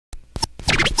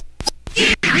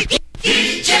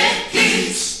DJ,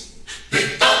 please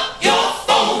pick up your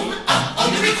phone. I'm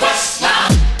on the request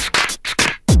line.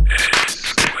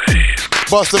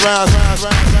 Busta Rhymes.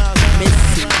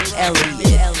 Missy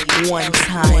Elliot, one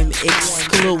time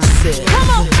exclusive. Come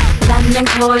on. London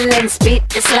calling, speak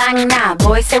the slang now.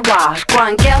 Boy say what?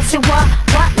 One girl say what?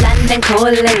 What? London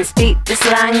calling, speak the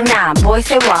slang now. Boy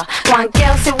say what? One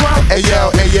girl say what? Hey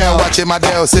yo, watching my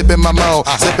dough, sipping my mo,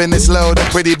 sipping it slow. The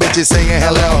pretty bitches saying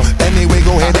hello. Anyway,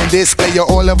 go ahead and display your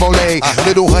olive olay.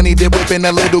 Little honey dip whipping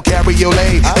a little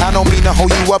cabriolet. I don't mean to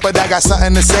hold you up, but I got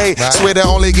something to say. Swear to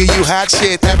only give you hot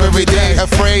shit every day.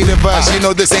 Afraid of us, you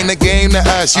know this ain't a game to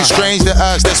us. You strange to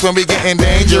us, that's when we getting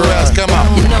dangerous. Come on.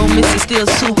 You know Missy still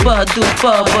super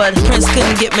duper, but Prince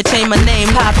couldn't get me change my name.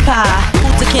 Papa,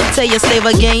 Hooter can't tell you slave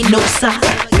again, no sign.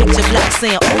 Picture black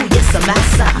saying, oh yes, I'm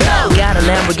outside. Got a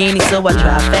Lamborghini, so I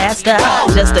drive faster,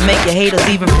 just to make your haters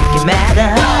even freaking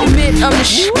madder. Admit I'm the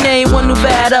shit, ain't one who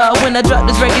better. When I drop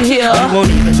this record here, it won't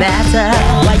even matter.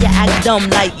 Why you act dumb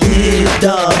like yeah,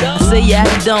 duh? I say you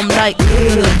act dumb like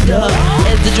yeah, duh.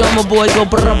 As the drummer boy go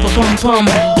brr pum pum,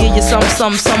 give you some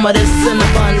of this in the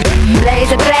bun.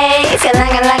 Blaze a blaze, galang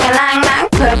a lang a lang lang.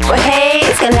 Purple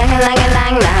haze, galang a lang a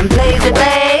lang lang. Blaze a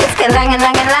blaze, galang a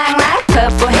lang a lang lang.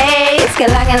 Purple haze,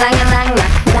 galang a lang a lang lang.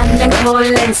 London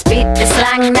calling, speak the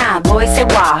slang now. Boy say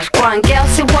what? One girl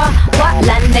say what? What?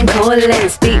 London calling,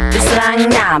 speak the slang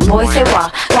now. Boy say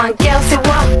what? One girl say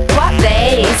what? What?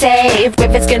 They say if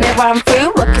it's gonna run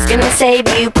through, what is gonna save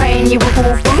you? Praying you will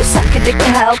pull through, suck a dick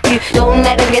to help you. Don't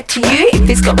let him get to you. If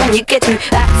he's got one, you get to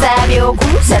backstab your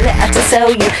crew. Sell it out to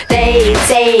sell you. They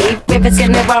say if it's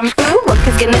gonna run through, what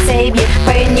is gonna save you?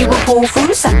 Praying you will pull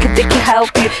through, suck a dick to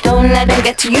help you. Don't let him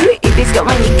get to you. If he's got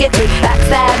one, you get to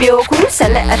backstab your crew.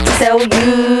 Sell it out to sell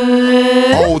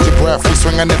you. Hold your breath, we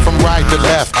swinging it from right to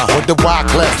left. With the wide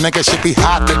clef, nigga should be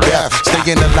hot to death.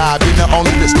 Staying alive, you know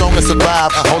only the strongest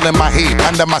survive. Holding my heat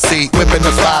under my seat, whipping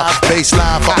the five.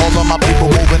 Baseline for all of my people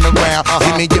moving around.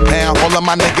 Give me your pound, all of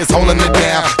my niggas holding it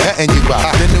down. Cutting you up,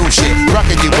 the new shit,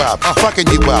 rocking you up, fucking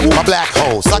you up. My black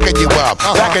hole, sucking you up.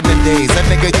 Back in the days, that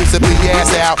nigga used to be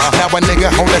ass out. Now a nigga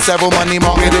holding several money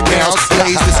market accounts.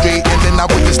 Blaze the street, and then I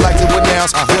would just like to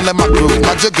announce. Feeling my groove,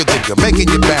 my jigger jigger, making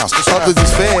you bounce. Others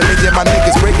is fed, and yeah, my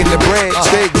niggas breaking the bread.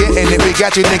 Stay getting it, we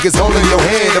got you niggas holding your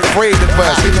head, afraid of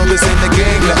us. You know this ain't the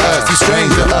game to us, you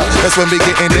strange to us. That's when we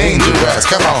getting dangerous.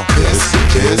 Come on, this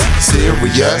is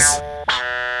serious.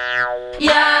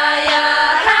 Yeah,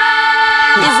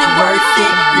 yeah. Is it worth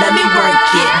it? Let me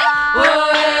work it. Whoa.